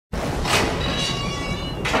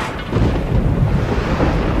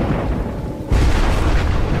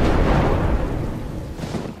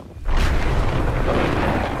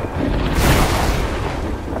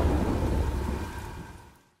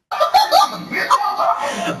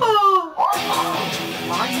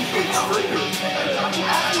Why you so triggered?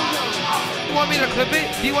 You want me to clip it?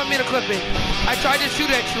 Do you want me to clip it? I tried to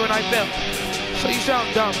shoot at you and I failed. So you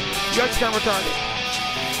sound dumb. You're just kind of retarded.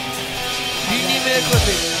 Do you need me to clip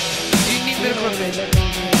it? Do you need me to clip it?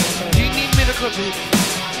 Do you need me to clip it?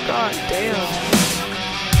 God damn.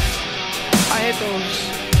 I hit those.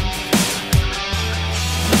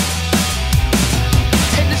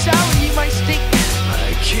 In the shower, you might stink.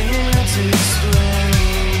 I can't explain.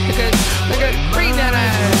 Look at, bring that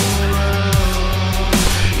ass.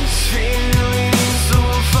 It's feeling so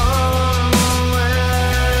far away.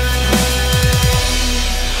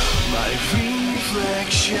 My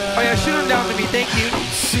reflection. Oh yeah, shoot him down to me, thank you.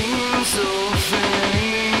 Seems so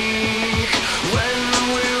fake. When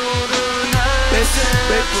will the night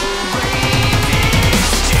separate?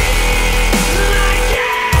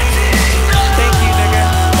 Thank you, nigga.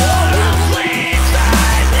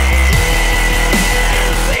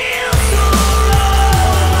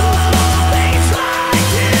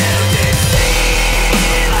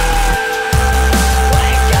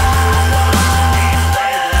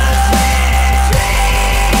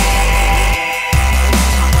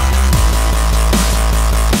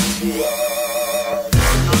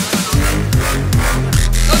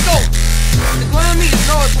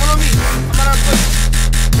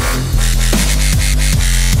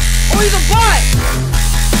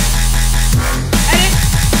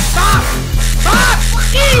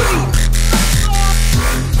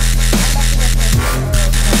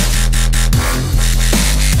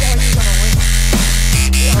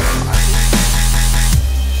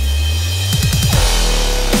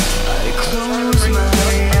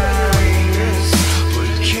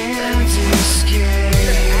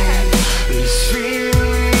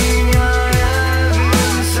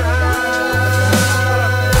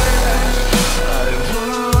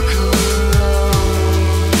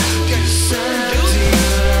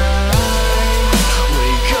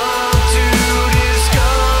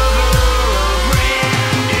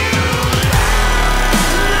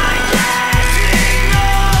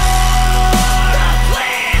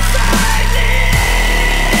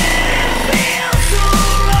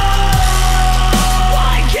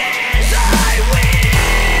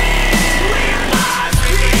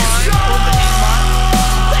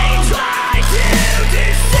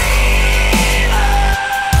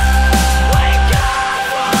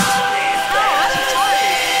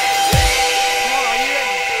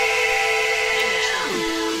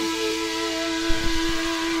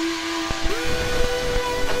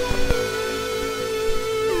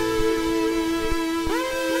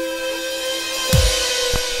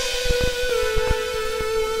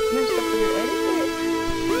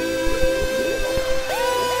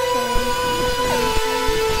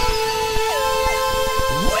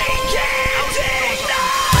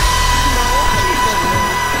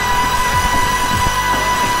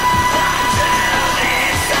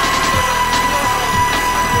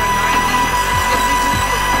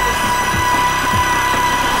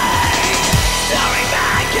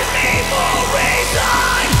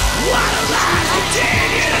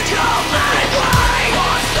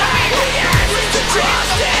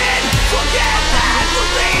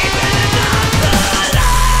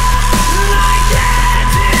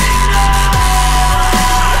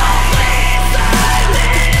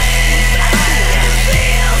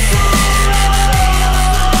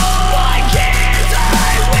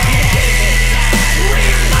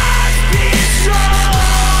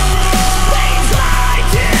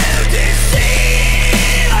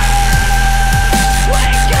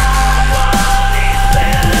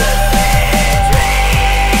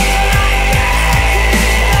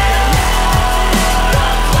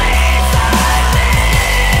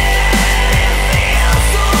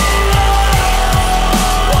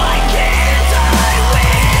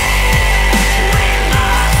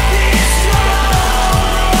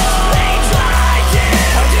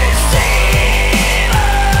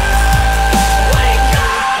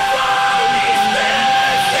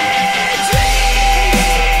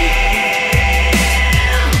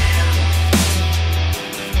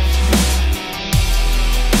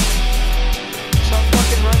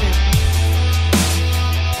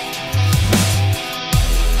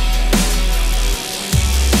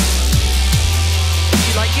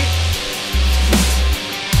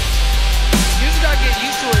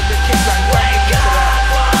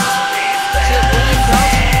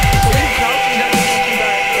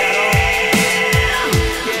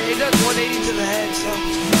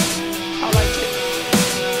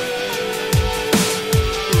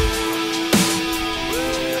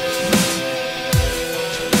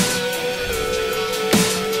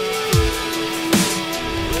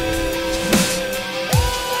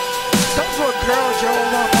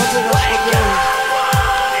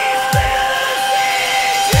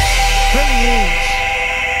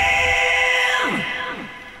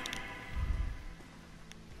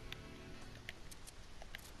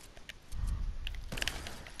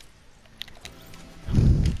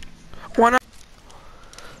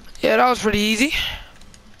 Yeah, that was pretty easy.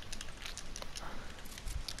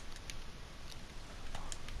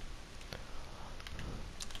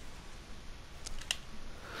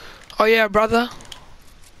 Oh yeah, brother.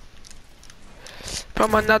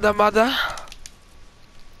 From another mother.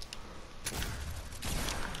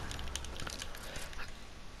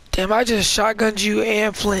 Damn, I just shotgunned you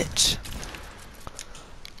and flinched.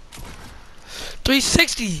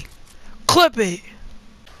 360. Clip it.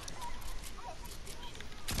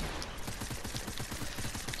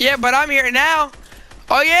 Yeah, but I'm here now.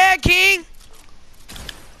 Oh yeah, King.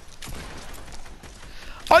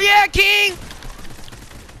 Oh yeah, King.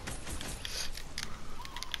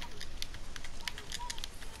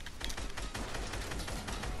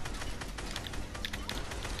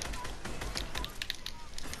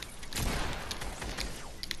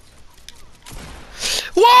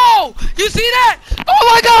 Whoa! You see that? Oh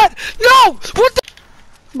my God! No! What the?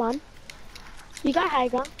 Come on. You got high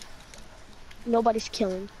ground. Nobody's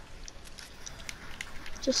killing.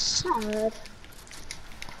 Just sad.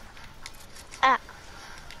 Ah.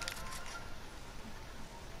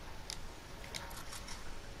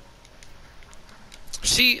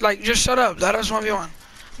 See, like, just shut up. Let us 1v1.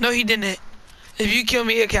 No, he didn't. If you kill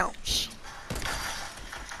me, it counts.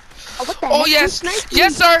 Oh, what the Oh heck? yes, Who sniped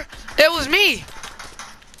yes me? sir. It was me.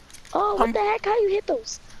 Oh, what the heck? How you hit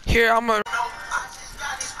those? Here, I'm a.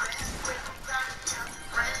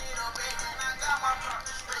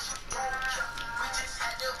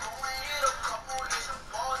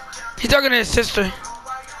 He's talking to his sister.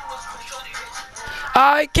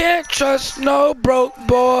 I can't trust no broke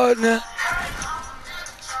boy.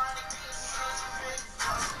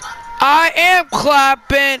 I am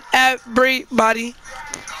clapping everybody.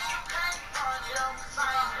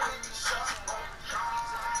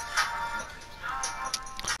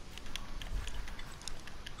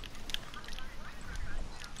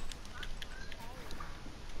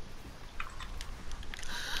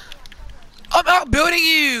 I'm outbuilding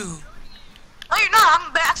you. No, you're not.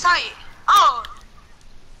 I'm backside. Oh.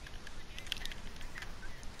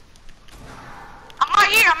 I'm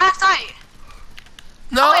right here. I'm max height.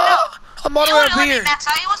 No, Oh, wait, no. I'm all the It way wouldn't up let me here. max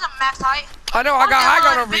height. It wasn't max height. I know, I got high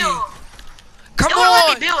ground over you. Come It wouldn't let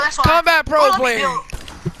on, me build, that's why. combat pro It wouldn't let me player. build.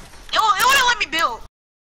 It wouldn't let me build.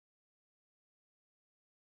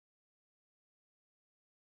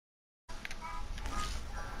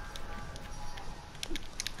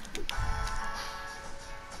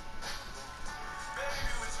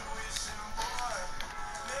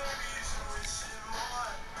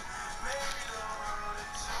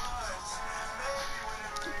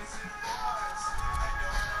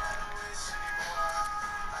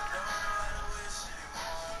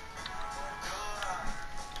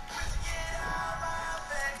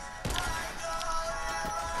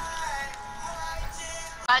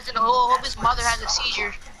 Guys in the hole. Hope his mother has a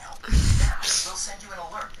seizure. We'll send you an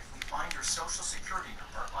alert if we find your social security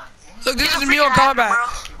number on any Look, this He's is a me on freaking hacker, combat.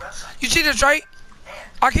 bro. website. You see this, right?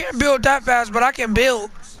 I can't build that fast, but I can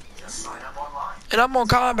build. Just sign up online. And I'm on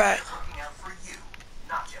combat. Looking out for you,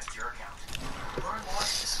 not just your account. Learn more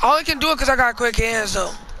at I only can do it because I got quick hands,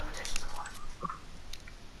 though. limitations apply.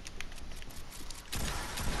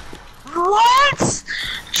 What?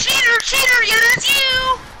 Cheater, yeah, that's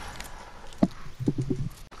you.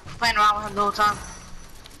 Playing around with him the whole time.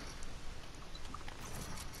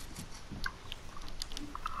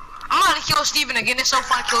 I'm gonna kill Steven again. It's so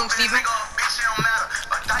fun killing Steven.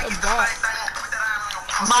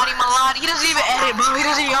 Body Maladi. He doesn't even edit, bro. He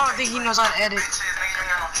doesn't even, I don't think he knows how to edit.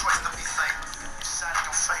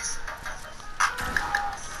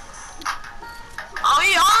 Oh,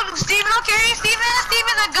 yeah, Steven, okay.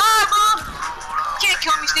 Steven's a god, bro. Can't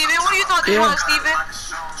kill me, Steven. What do you thought this Yeah. was, Steven?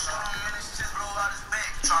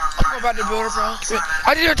 I'm about to build it, bro.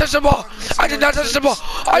 I did not touch the ball. I did not touch the ball.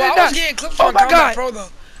 I did I was not. getting clips Oh from my Combat God. Pro though.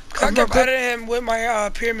 'Cause I kept editing him with my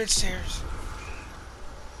pyramid stairs.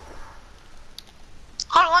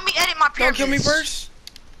 Hold on, let me edit my Don't pyramids. kill me first.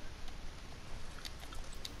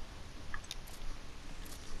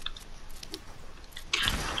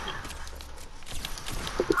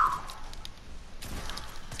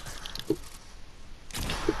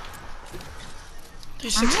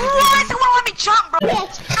 What? They won't let me jump, bro.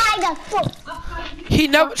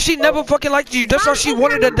 She never fucking liked you. That's why she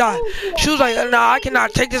wanted to die. She was like, nah, I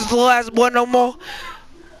cannot take this little ass boy no more.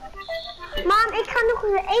 Mom, ik ga nog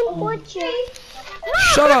één potje.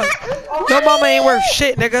 Shut up. Your mama ain't worth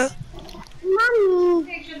shit, nigga. Mommy.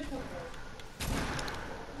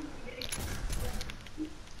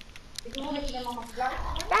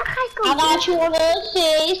 Daar ga ik ook. I got you on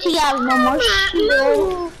the see, I no more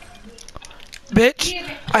shit. Bitch,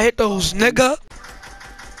 I hit those, nigga.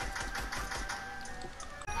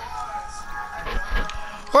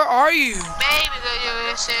 Where are you? Baby, girl, you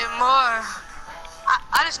listen more.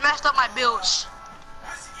 I just messed up my builds.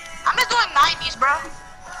 I'm just doing 90s, bro.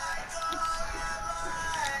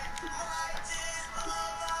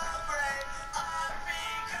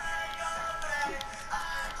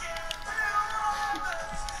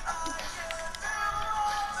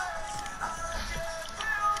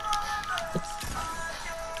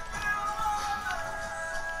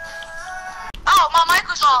 Oh, my mic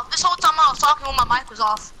was off. This whole time I was talking when my mic was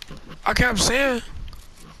off. I kept saying.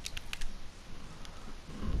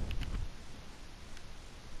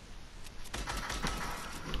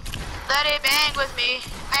 Let it bang with me,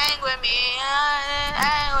 bang with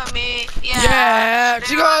me, yeah. Yeah,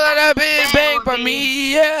 she gonna let that bitch bang for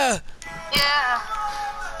me, yeah. Yeah.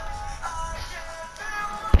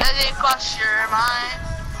 Does it cross your mind?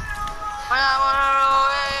 When I wanna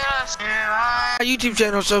roll it, cross your mind. My YouTube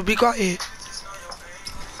channel, so be quiet.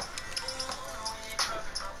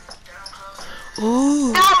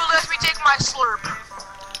 Ooh. Now let me take my slurp.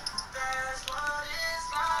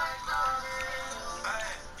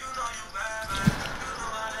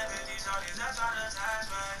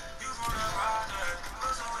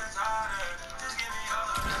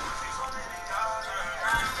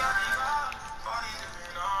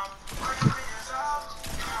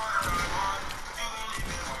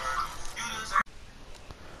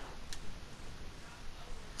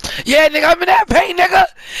 Yeah, nigga, I'm in that paint, nigga.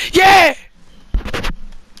 Yeah.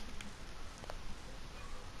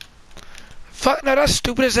 Fuck, no, that's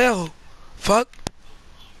stupid as hell. Fuck.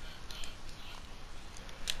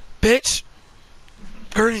 Bitch.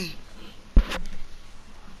 Green.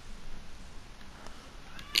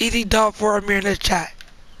 Easy dog for Amir in the chat.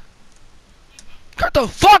 Cut the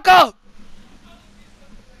fuck up.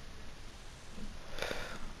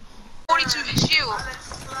 42 is you.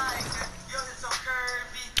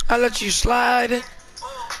 I let you slide.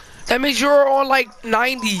 That means you're on like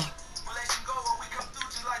 90.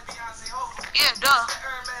 Yeah, duh.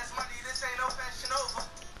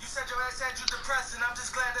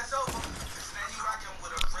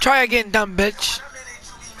 Try again, dumb bitch.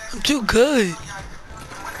 I'm too good. It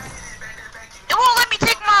won't let me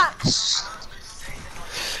take my...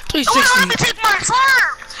 It won't let me 360. take my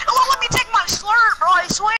slurp. It won't let me take my slurp, bro, I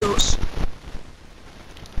swear.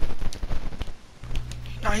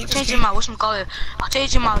 Nah, he just Changing my, whatchamacallit, I'm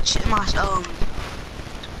changing my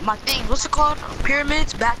thing, what's it called?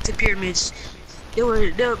 Pyramids, back to pyramids.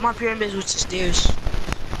 My pyramids was just stairs.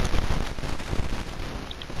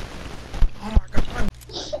 Oh my god.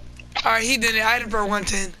 Alright, he did it. I had it for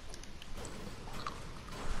 110.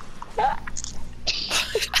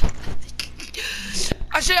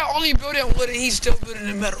 I should have only built it in wood and he's still building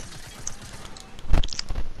in metal.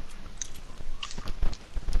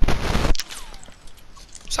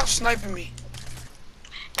 Stop sniping me.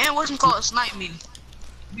 And whatchamacallit, snipe me.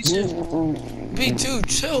 Me too. B2,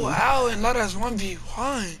 chill out and let us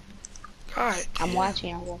 1v1. God. I'm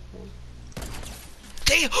watching.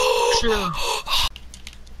 Damn. Sure.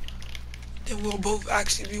 Then we'll both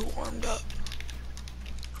actually be warmed up.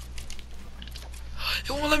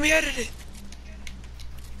 It won't let me edit it.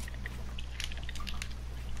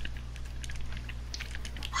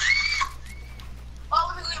 Oh,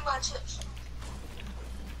 let me go get my chips.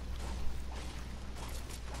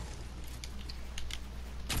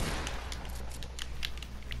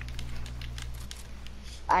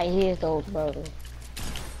 I hear those, brother.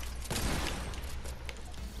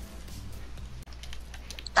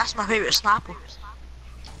 That's my favorite sniper.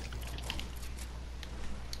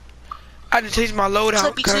 I had to change my loadout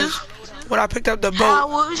Flippy because when I picked up the How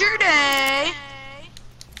boat, was your day?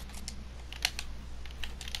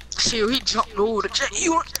 Shit, he jumped over the jet.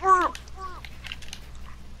 You went through.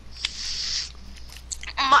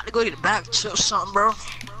 I'm about to go get a bag of chips or something, bro.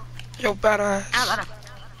 yo fat ass. I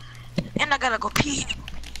gotta go pee.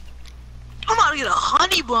 I'm about to get a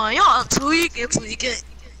honey bun. Y'all tweaking.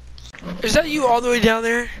 Is that you all the way down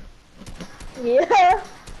there? Yeah.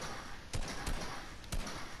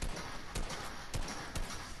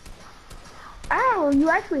 Ow, you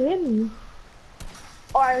actually hit me.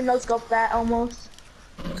 Or I no scope that almost.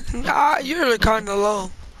 Nah, you're kinda low.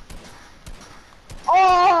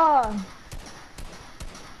 Oh!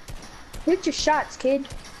 Hit your shots, kid.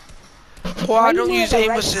 Well, I Why don't you use at the aim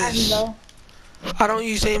right assist. time, I don't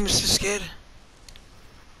use aim assist, kid.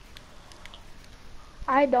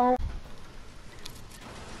 I don't.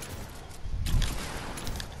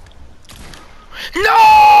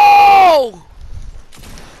 No!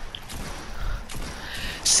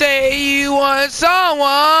 Say you want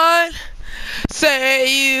someone.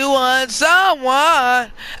 Say you want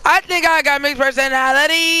someone. I think I got mixed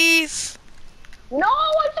personalities. No,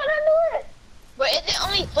 I trying to do it. But is it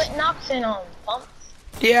only foot knocks and pumps?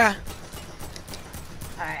 Yeah.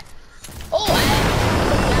 Alright. Oh,